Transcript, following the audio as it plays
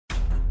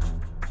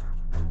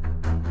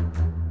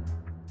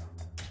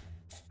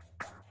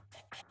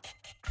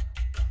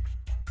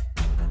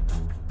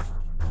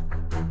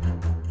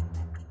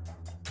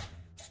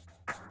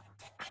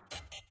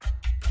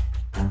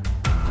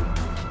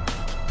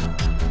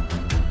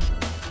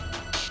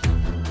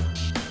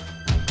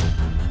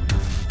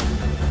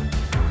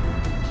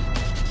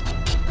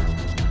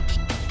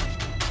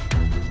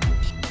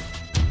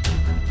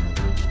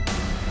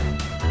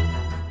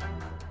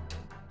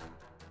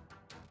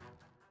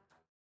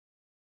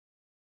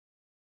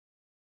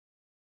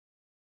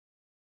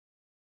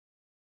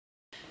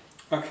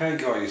Okay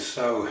guys,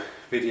 so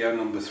video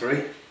number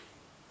 3.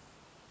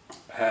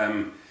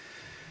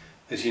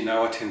 As you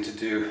know, I tend to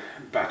do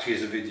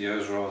batches of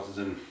videos rather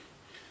than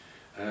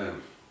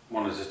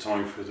one at a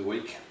time through the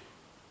week.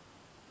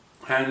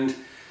 And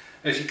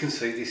as you can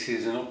see, this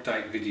is an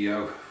update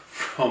video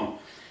from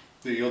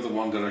the other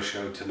one that I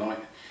showed tonight,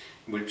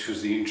 which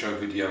was the intro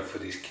video for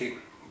this kit.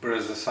 But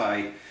as I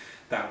say,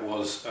 that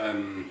was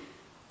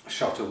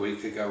shot a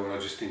week ago and I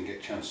just didn't get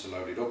a chance to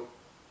load it up.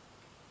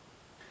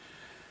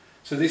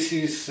 So this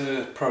is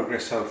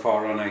progress so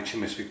far on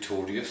HMS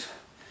Victorious.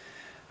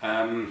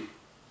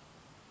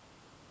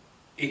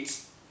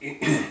 It's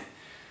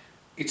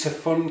a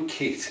fun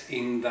kit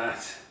in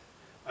that,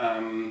 how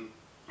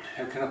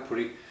can I put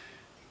it?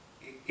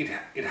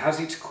 It has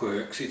its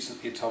quirks. It's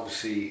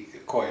obviously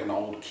quite an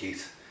old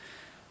kit,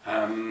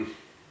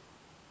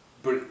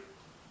 but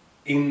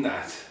in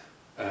that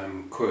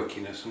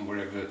quirkiness and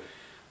wherever,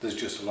 there's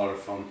just a lot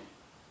of fun,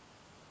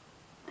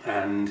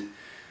 and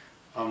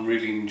I'm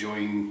really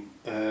enjoying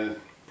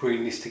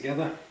putting this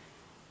together.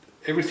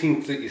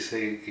 Everything that you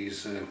see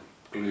is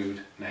glued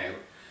now.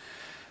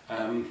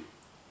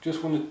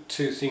 Just one or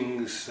two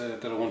things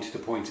that I wanted to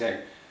point out.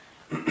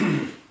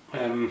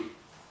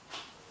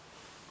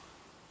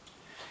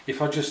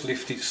 If I just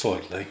lift it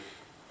slightly,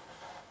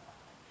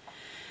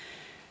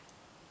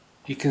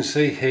 you can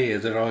see here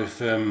that I've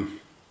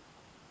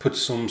put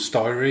some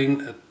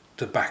styrene at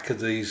the back of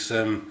these,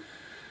 they're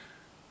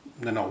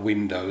not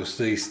windows,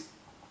 these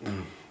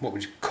what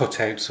would you,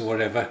 cutouts or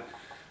whatever,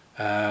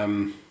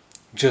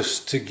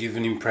 just to give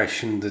an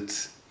impression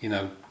that, you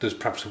know, there's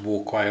perhaps a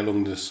walkway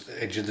along the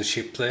edge of the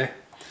ship there.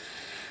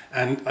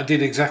 And I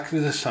did exactly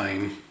the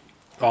same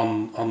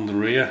on the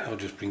rear. I'll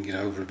just bring it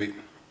over a bit,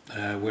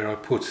 where I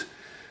put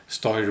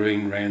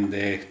styrene around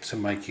there to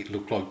make it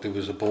look like there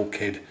was a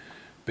bulkhead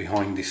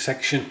behind this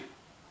section.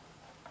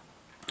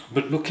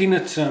 But looking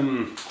at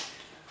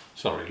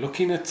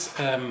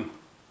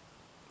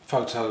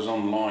photos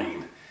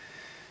online,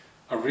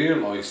 I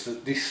realised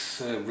that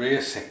this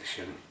rear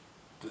section,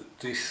 that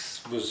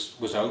this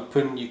was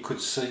open. You could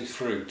see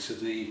through to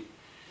the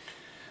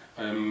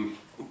I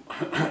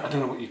don't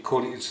know what you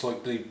call it. It's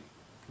like the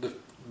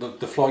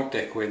flight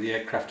deck where the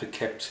aircraft are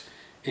kept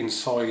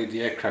inside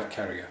the aircraft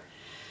carrier,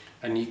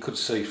 and you could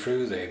see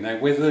through there. Now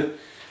whether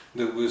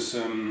there was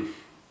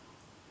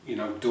you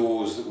know,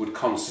 doors that would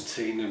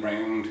concertina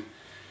around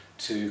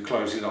to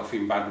close it off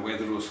in bad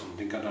weather or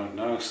something, I don't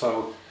know.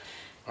 So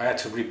I had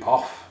to rip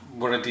off.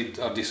 What I did,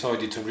 I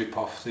decided to rip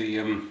off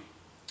the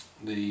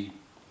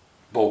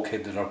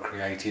bulkhead that I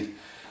created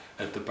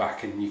at the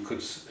back, and you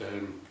could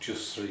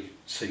just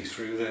see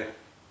through there.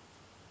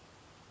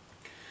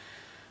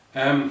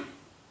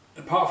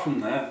 Apart from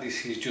that,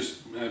 this has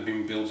just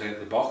been built out of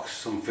the box.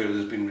 Some fill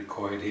has been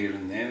required here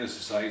and there. As I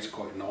say, it's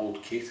quite an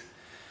old kit.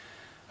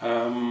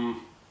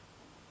 I'm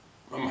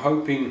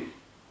hoping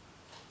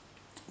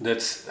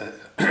that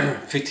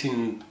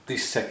fitting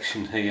this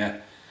section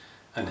here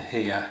and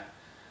here,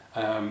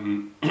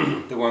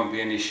 there won't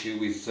be an issue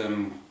with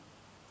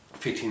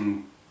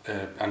fitting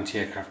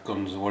anti-aircraft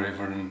guns or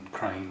whatever, and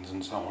cranes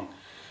and so on,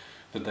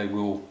 that they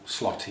will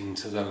slot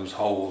into those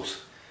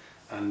holes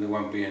and there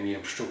won't be any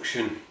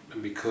obstruction,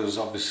 because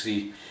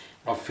obviously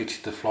I've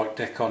fitted the flight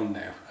deck on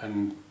now,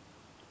 and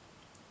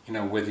you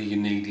know, whether you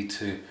needed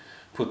to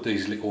put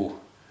these little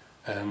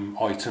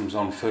items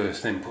on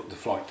first then put the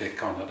flight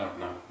deck on, I don't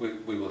know.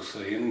 We will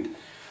see, and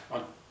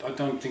I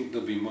don't think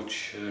there'll be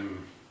much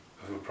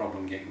of a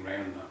problem getting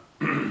around that.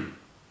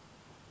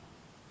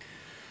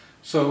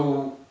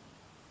 So,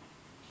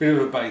 bit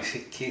of a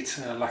basic kit,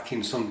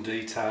 lacking some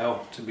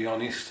detail, to be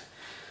honest.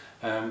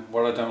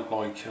 What I don't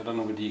like, I don't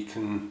know whether you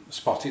can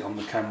spot it on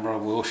the camera, I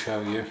will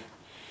show you.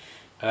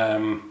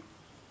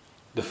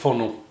 The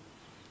funnel,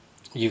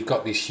 you've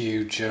got this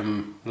huge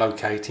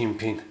locating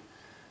pin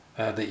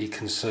that you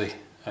can see,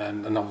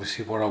 and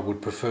obviously what I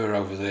would prefer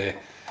over there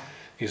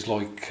is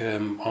like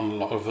on a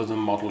lot of other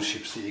model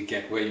ships that you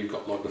get, where you've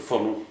got like the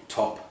funnel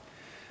top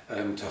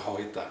to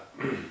hide that.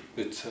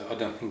 But I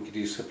don't think it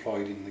is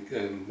supplied in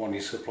the one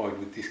is supplied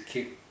with this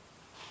kit.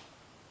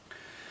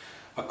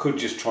 I could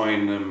just try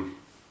and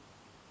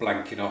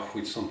blank it off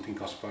with something,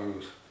 I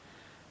suppose.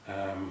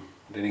 Then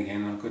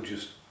again, I could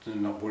just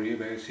not worry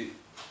about it.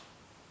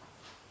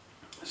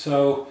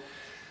 So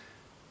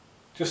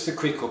just a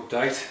quick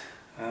update.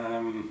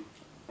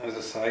 As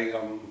I say,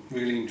 I'm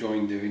really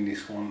enjoying doing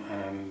this one,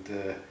 and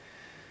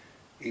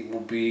it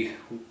will be,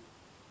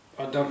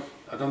 I don't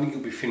think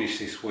it'll be finished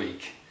this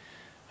week,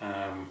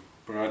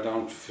 but I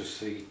don't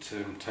foresee it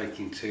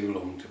taking too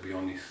long, to be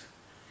honest.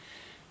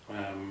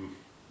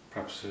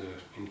 Perhaps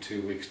in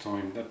 2 weeks'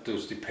 time. That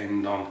does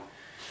depend on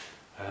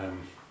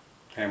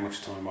how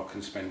much time I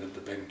can spend at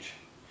the bench.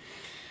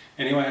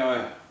 Anyway,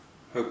 I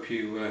hope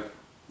you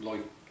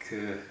like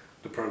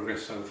the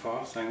progress so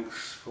far.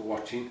 Thanks for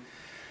watching.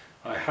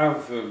 I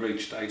have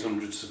reached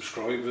 800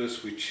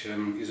 subscribers, which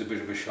is a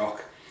bit of a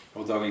shock,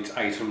 although it's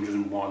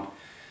 801,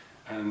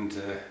 and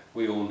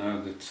we all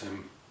know that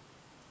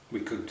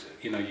we could,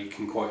 you know, you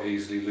can quite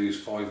easily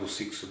lose 5 or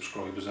 6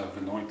 subscribers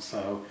overnight.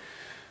 So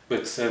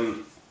But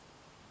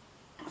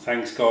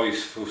thanks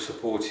guys for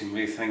supporting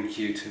me. Thank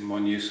you to my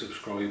new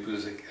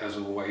subscribers as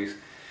always.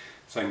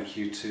 Thank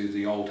you to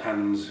the old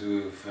hands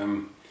who have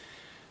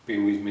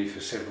been with me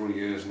for several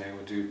years now.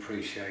 I do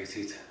appreciate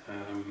it.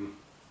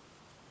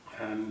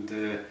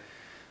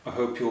 I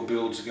hope your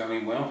builds are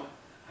going well,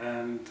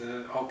 and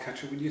I'll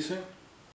catch up with you soon.